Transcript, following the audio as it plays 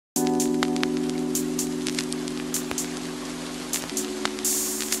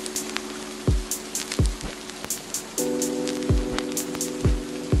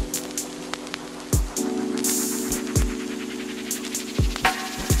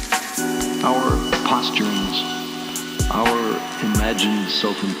posturings, our imagined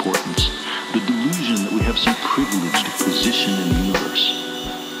self-importance, the delusion that we have some privileged position in the universe,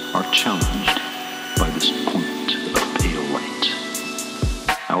 are challenged by this point of pale light,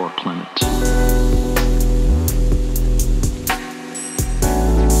 our planet.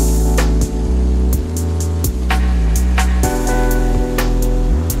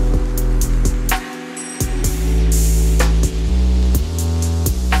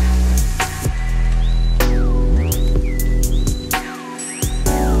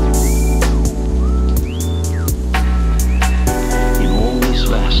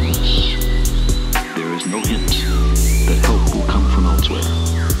 No hint that help will come from elsewhere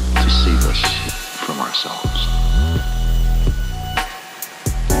to save us from ourselves.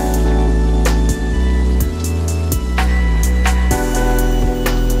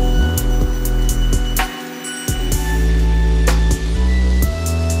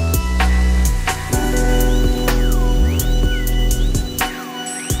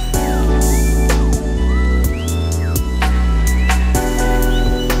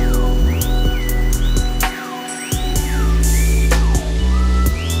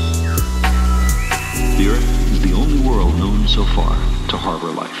 The Earth is the only world known so far to harbor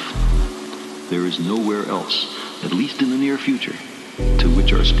life. There is nowhere else, at least in the near future, to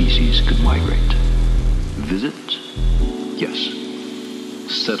which our species could migrate. Visit? Yes.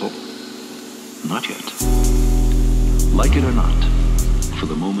 Settle? Not yet. Like it or not, for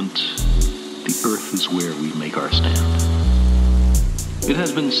the moment, the Earth is where we make our stand. It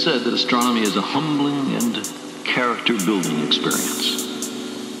has been said that astronomy is a humbling and character-building experience.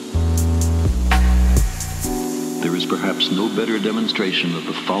 There is perhaps no better demonstration of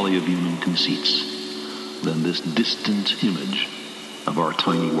the folly of human conceits than this distant image of our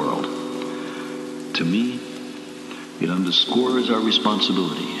tiny world. To me, it underscores our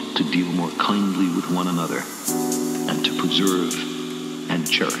responsibility to deal more kindly with one another and to preserve and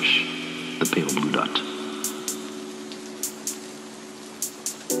cherish the pale blue dot.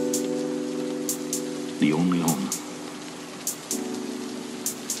 The only home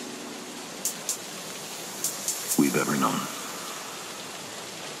we've ever known.